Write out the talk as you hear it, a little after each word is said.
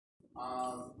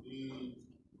as it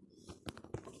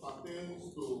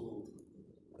pertains to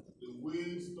the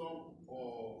wisdom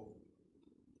of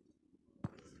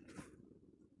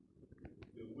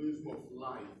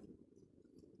life.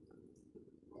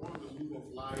 One of the wisdom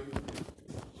of life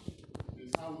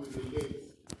is how we relate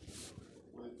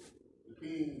with the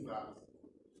things that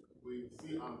we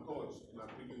see and touch in our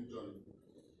Christian journey.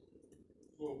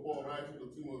 So Paul writes to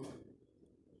Timothy,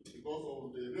 because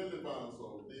of the relevance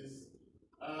of this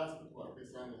aspect of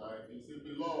Christian life, he said,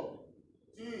 "Beloved,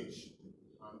 teach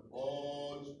and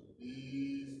urge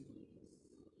these things."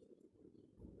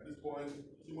 At this point,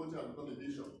 Timothy had become a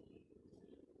bishop.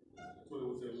 So there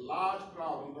was a large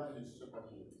crowd under his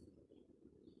shepherding.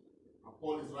 And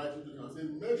Paul is writing to him and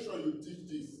saying, make sure you teach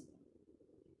this.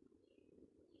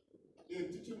 The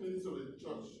teaching ministry of the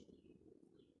church,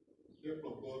 gift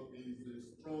of God, is the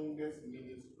strongest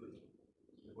ministry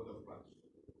in the body of Christ.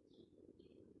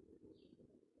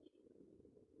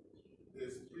 There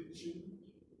is preaching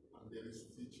and there is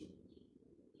teaching.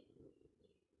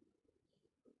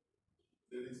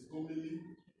 There is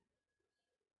homily,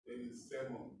 there is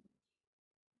sermon.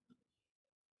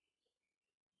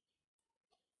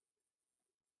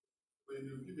 When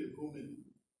you give a homily,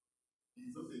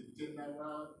 it's just a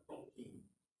general talking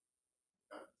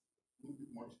that won't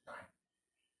take much time.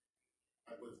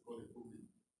 That's what it's called a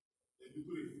homily. A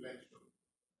little reflection,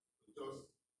 just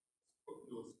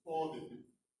spoil the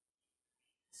people.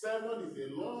 Sermon is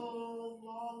a long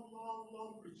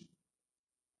preaching.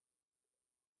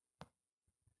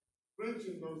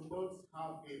 Preaching does not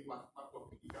have a particular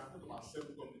topic. You can talk about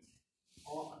 7 topics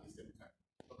all at the same time.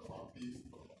 Talk about this,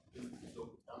 talk about this,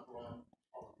 talk about that one,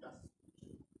 all that's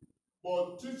preaching.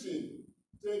 But teaching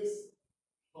takes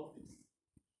topics,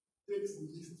 takes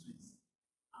mysteries,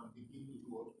 and begin to do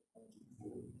what?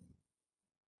 Unfold.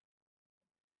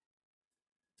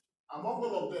 Among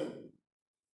all of them,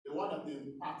 the one that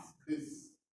imparts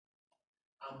grace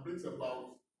and brings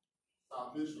about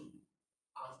salvation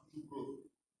and spiritual growth.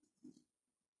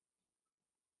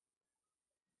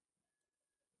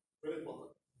 Very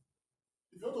important.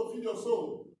 If you want to feed your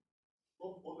soul,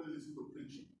 don't only listen to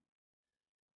preaching.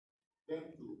 Then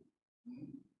to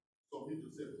submit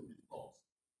yourself to the thoughts.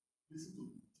 Listen to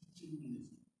teaching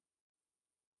ministry.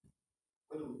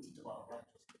 When they will teach about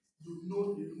righteousness, you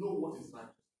know what is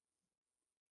righteousness.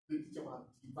 They teach about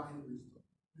divine wisdom.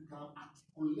 You can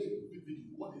articulate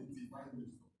vividly what is divine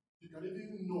wisdom. You can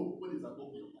even know what is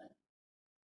above your life.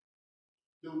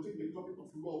 They will take the topic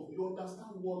of love. You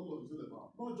understand what God is all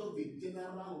about, not just the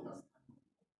general understanding.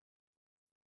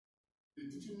 The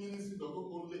teaching ministry does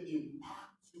not only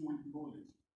impact you with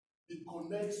knowledge, it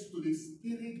connects to the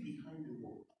spirit behind the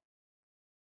word.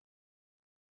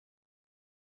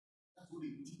 That's what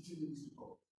the teaching ministry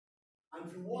does. And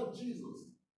if you watch Jesus,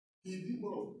 he did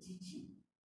more of teaching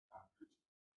than preaching.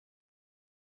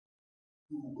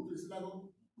 He will go to the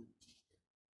synagogue, he will teach them.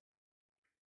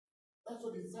 That's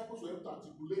what the disciples were able to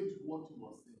articulate what he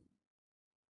was saying.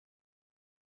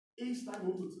 Each time he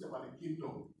wants to teach about the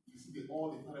kingdom, you see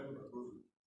all the parables that goes with it.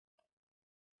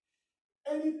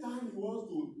 Anytime he wants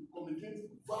to communicate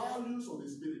values of the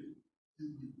spirit, he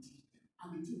will teach them,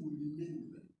 and the thing will remain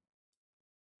with them.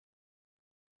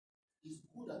 It's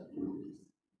good that you know this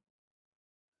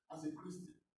as a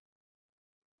Christian.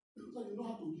 Because you know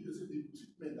how to give yourself the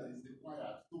treatment that is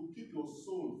required to keep your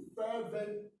soul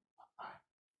fervent at time.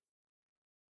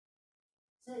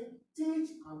 Say, teach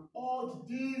and urge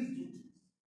these duties.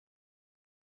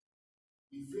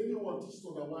 If anyone teaches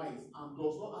otherwise and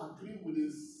does not agree with the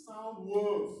sound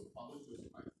words of Lord Jesus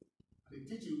Christ, and the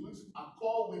teaching which are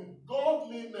called with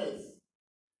godliness,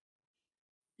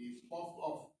 is puffed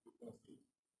off because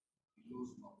he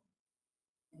knows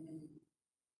nothing.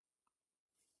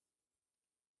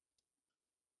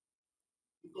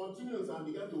 He continues and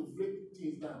began to break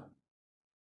things down.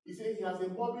 He said he has a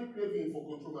morbid craving for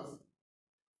controversy,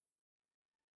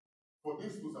 for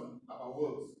disputes about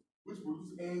words, which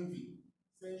produce envy,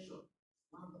 censure,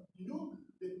 slander. You know,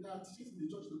 there are teachings in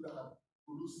the church that have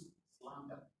produced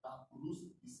slander, that produce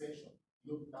dissension,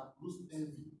 that produce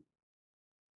envy.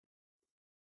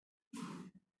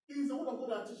 It is the word of God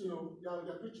that teaching, they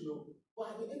are preaching, but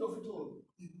at the end of it all,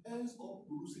 it ends up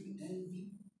producing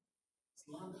envy,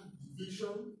 slander,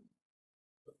 division.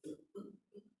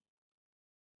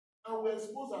 And we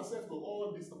expose ourselves to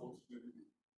all this about teaching.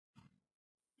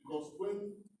 Because when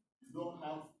you don't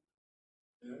have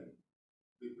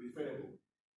the preferable,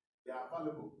 they are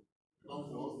valuable. Not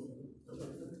for us.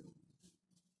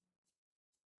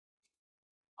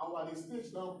 And we're at a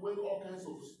stage now when all kinds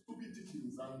of stupid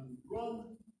teachings and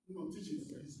wrong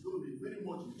teachings is going to be very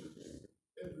much in churches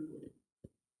everywhere.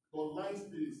 But lying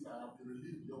spirits have been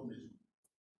relieved beyond measure.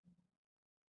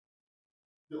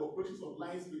 The operations of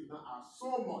lying spirits now are so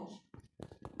much.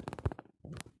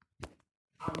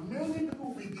 And many people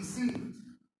will be deceived.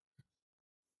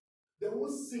 They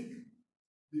will seek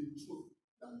the truth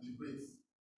that liberates.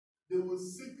 They will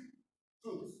seek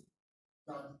truth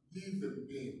that gives them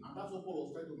gain. And that's what Paul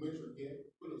was trying to mention here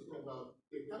when he was talking about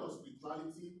the kind of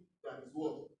spirituality that is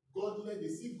what? Godliness. They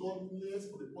see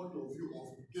godliness from the point of view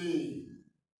of gain.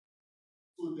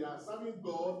 So they are serving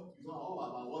God, it's not all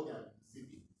about what they are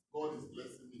receiving. God is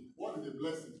blessing me. What is the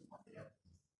blessing?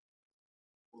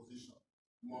 Position,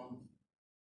 money.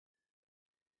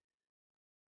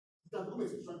 It has become a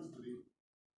spirituality today.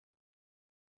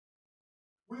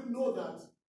 We know that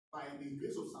by the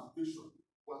grace of salvation,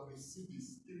 we have received the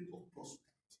spirit of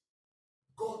prosperity,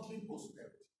 godly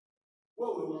prosperity.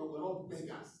 Well, we're not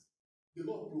beggars. The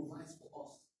Lord provides for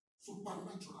us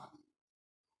supernaturally,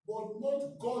 but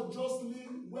not gorgeously,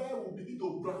 where we begin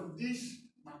to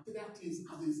brandish material things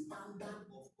as a standard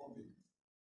of godliness.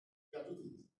 There are two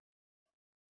things.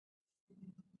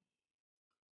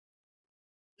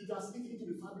 It has eaten into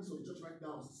the fabrics of the church right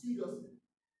now, seriously.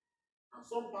 And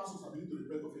some pastors are beginning to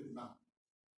repent of it now.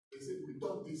 They say, we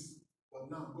done this, but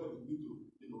now God is going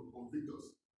to convict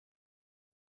us.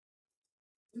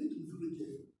 We need to be very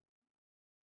careful.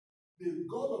 The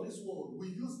God of this world will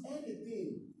use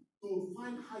anything to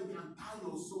find how he can tie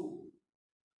your soul,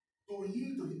 to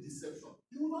yield to his deception.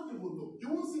 You will not even know.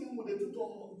 You won't see him with the two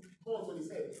horns on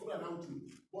his head, so around you,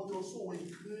 but your soul will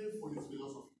crave for his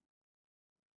philosophy.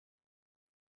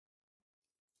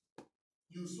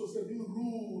 You so say being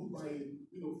ruled by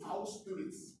foul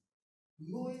spirits,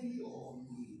 knowingly or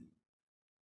unknowingly.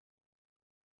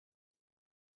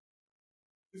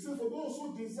 He said, for those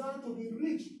who desire to be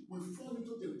rich will fall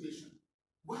into temptation.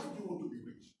 Why do you want to be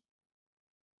rich?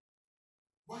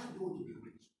 Why do you want to be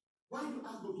rich? Why do you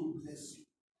ask God to bless you?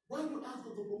 Why do you ask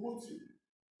God to promote you?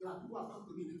 There are people who have come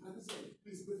to me and they say,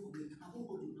 please pray for me. I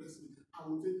want God to bless me. I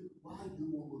will say, why do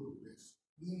you want God to bless you?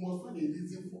 You must find a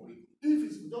reason for it. If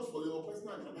it's just for your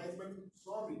personal advertisement,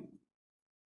 sorry.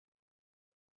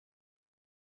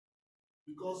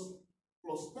 Because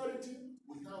prosperity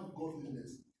without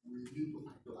godliness will lead to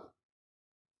idolatry.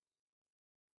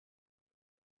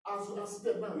 As we are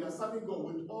seated now, we are serving God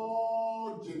with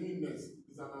all genuineness.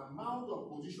 It's an amount of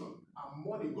position and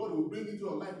money God will bring into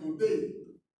your life today.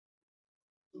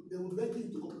 So they will beg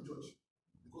you to come to church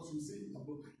because you say you have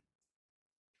no time.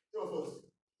 Some of us,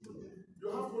 you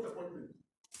have no appointment.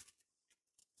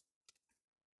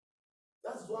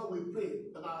 That's why we pray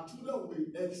that our children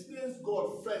will experience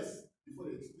God first before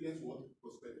they experience what?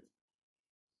 Prosperity.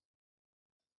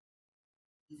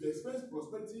 If you experience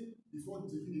prosperity before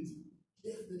divinity,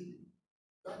 definitely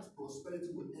that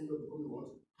prosperity will end up becoming what?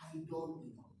 Idol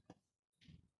in our life.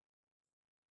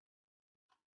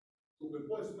 So when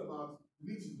Paul is talking about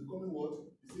riches becoming what?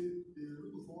 He said the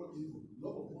root of all evil.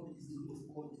 Love of money is the root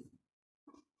of all evil.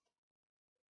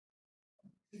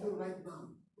 Even right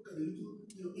now, look at the little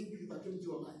increase that came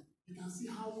into your life. You can see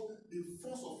how the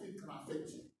force of it can affect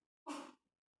you.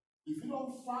 If you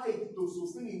don't fight to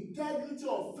sustain integrity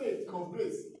of faith and of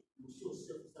grace, you will see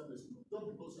yourself established.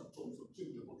 Not because you have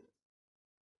changed your pocket.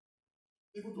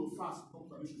 Even to fast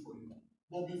becomes an issue for you.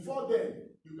 But before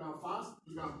then, you can fast,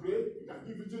 you can pray, you can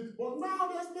give it. But now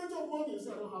there's plenty of money. You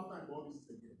say, I don't have time for all this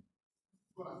again.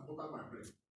 God has buttered my bread.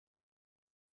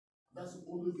 That's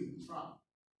always a trap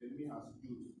the enemy has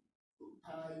used to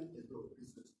tie a lot of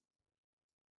business.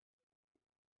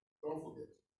 Don't forget,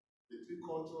 the three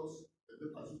cultures that they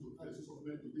pursue to tie the source of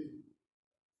men today: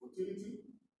 fertility,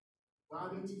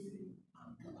 vanity,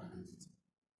 and carnality.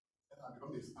 That have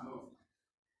become the standard of life.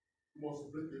 We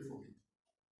must break away from it.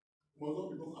 We must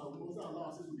not become, we must not allow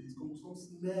ourselves to become some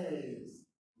snares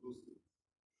to those things.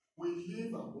 We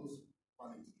live amongst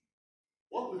vanity.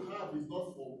 What we have is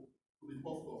not to be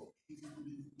puffed up. It is to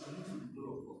be used to the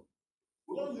glory of God.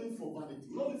 We don't live for vanity.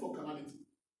 We don't live for carnality.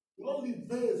 We don't live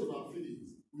based on our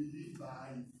feelings. We live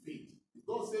by faith. If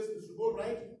God says we should go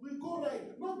right, we go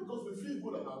right. Not because we feel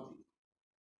good about it,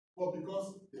 but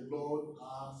because the Lord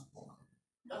has spoken.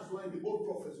 That's why the old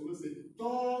prophets always say,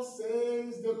 thus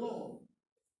says the Lord.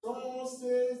 Thus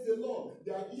says the Lord.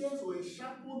 Their ears were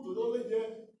sharpened to only hear,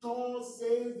 thus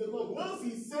says the Lord. Once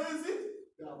he says it,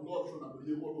 they have not thrown away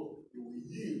the word. They will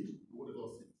yield to what the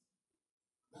Lord says.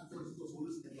 That's what Jesus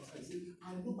always emphasizes. He says,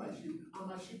 I know my sheep, and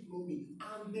my sheep know me,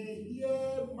 and they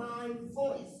hear my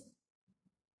voice.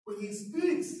 When he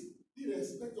speaks,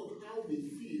 irrespective of how they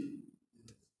feel,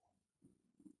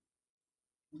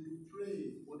 we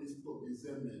pray for the spirit of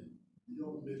discernment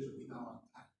beyond measure in our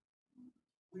time.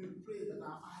 We pray that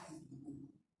our eyes be open.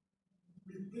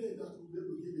 We pray that we'll be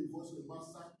able to hear the voice of the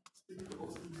Master speaking to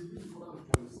us in the different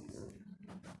voices.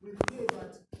 We pray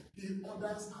that He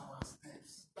orders our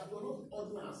steps, that we're not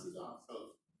ordering ourselves,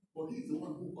 but He is the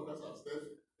one who orders our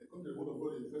steps. According to the word of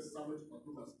God in 1 Samuel chapter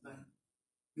 2 verse 9.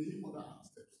 May He order our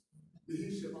steps. May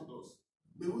He shepherd us.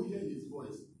 May we hear His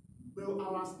voice. May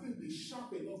our spirit be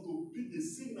sharp enough to pick the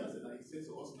signals that He sends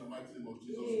to us in the mighty name of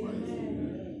Jesus Christ.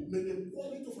 Amen. May the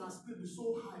quality of our spirit be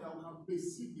so high that we can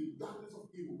perceive the darkness of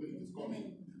evil when it is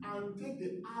coming and take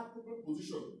the appropriate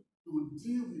position to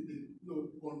deal with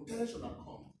the contention that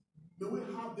comes. May we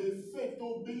have the faith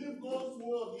to believe God's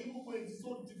word even when it's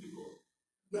so difficult.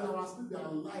 May our spirit be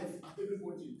alive at every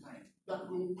point in time. That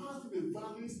we will pass through the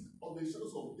valleys of the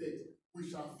shadows of death, we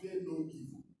shall fear no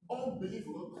evil. Unbelief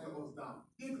will not tie us down.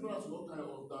 Ignorance will not tie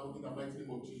us down in the mighty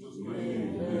name of Jesus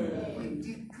Christ. We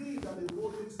decree that the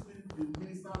Holy Spirit will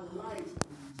minister light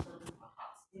in the shadows of our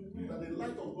hearts. That the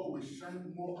light of God will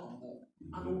shine more and more.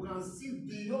 And we can see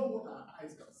beyond what our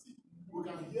eyes can see. We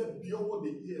can hear beyond what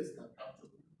the ears can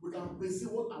capture. We can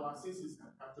perceive what our senses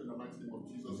can capture in the mighty name of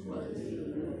Jesus Christ.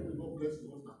 God bless you.